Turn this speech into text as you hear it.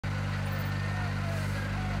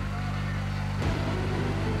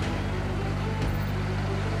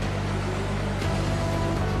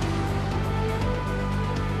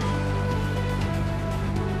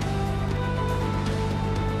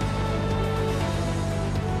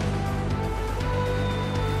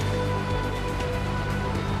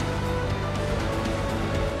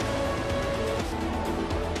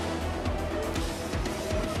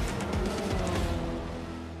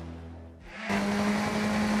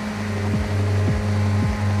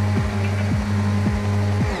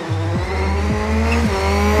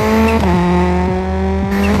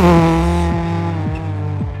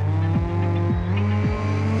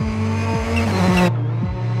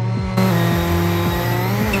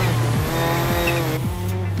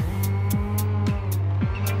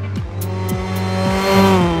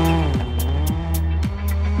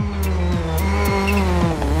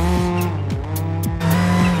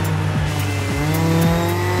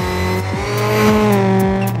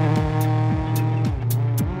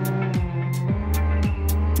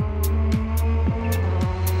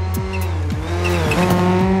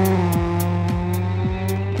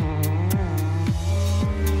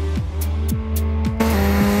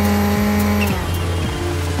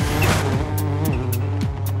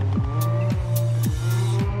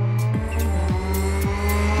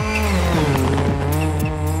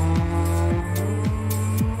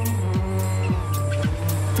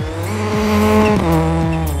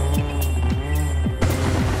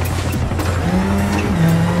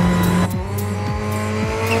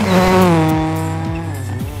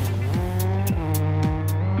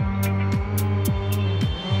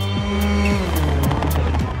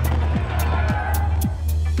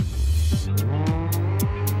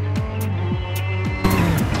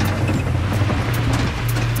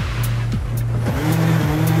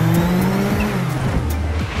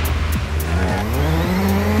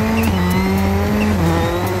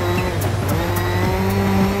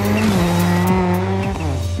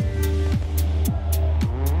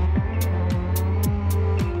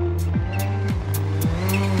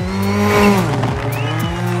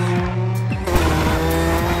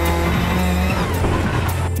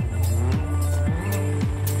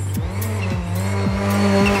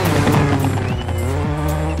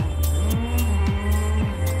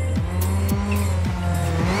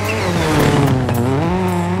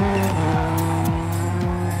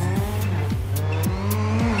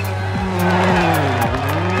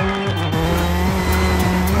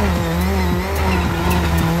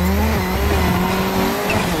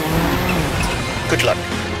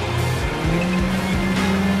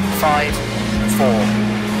5, 4,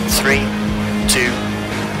 3, 2,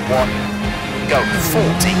 1, go.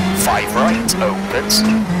 40, 5 right, opens,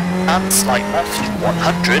 and slight left,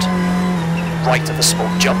 100, right of a small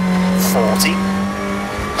jump, 40,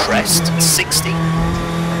 crest, 60,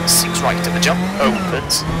 6 right of a jump,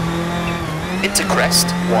 opens, into crest,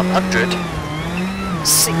 100,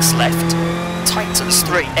 6 left, tightens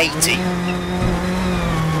 3, 80,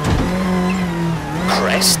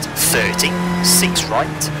 crest, 30, 6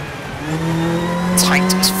 right,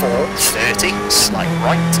 tightens 4, 30, slight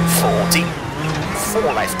right, 40,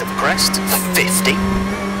 4 left of a crest, 50,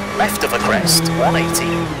 left of a crest, 180,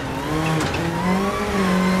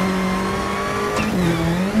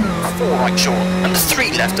 4 right short, and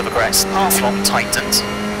 3 left of a crest, half long tightens,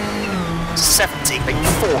 70,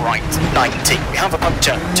 4 right, 90, we have a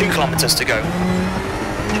puncture, 2 kilometers to go,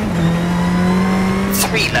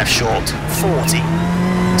 3 left short, 40,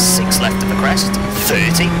 6 left of the crest,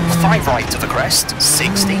 30, 5 right of the crest,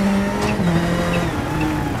 60,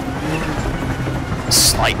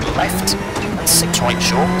 slight left, and 6 right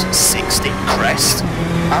short, 60, crest,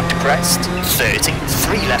 and crest, 30,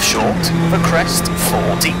 3 left short, the crest,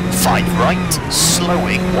 40, 5 right,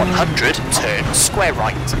 slowing, 100, turn, square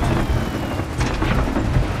right,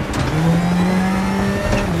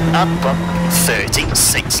 and bump, 30,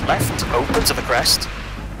 6 left, open to the crest,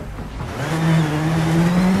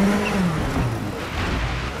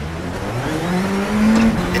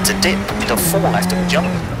 into dip, into 4 left of the jump,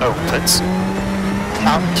 opens,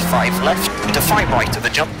 and 5 left, into 5 right of the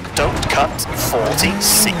jump, don't cut, 40,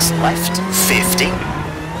 6 left, 50,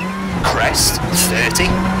 crest, 30,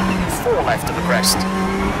 4 left of the crest,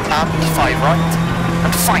 and 5 right,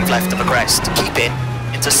 and 5 left of the crest, keep in,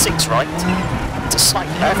 into 6 right, into slight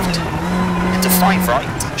left, into 5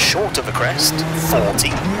 right, short of the crest, 40,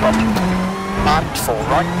 bump, and 4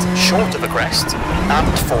 right, short of the crest,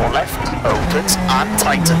 and 4 left, opens and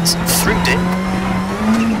tightens, through dip,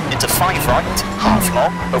 into 5 right, half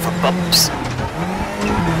long, over bumps,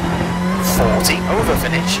 40, over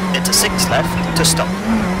finish, into 6 left, to stop.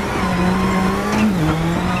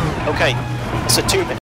 Okay, it's a 2 minute.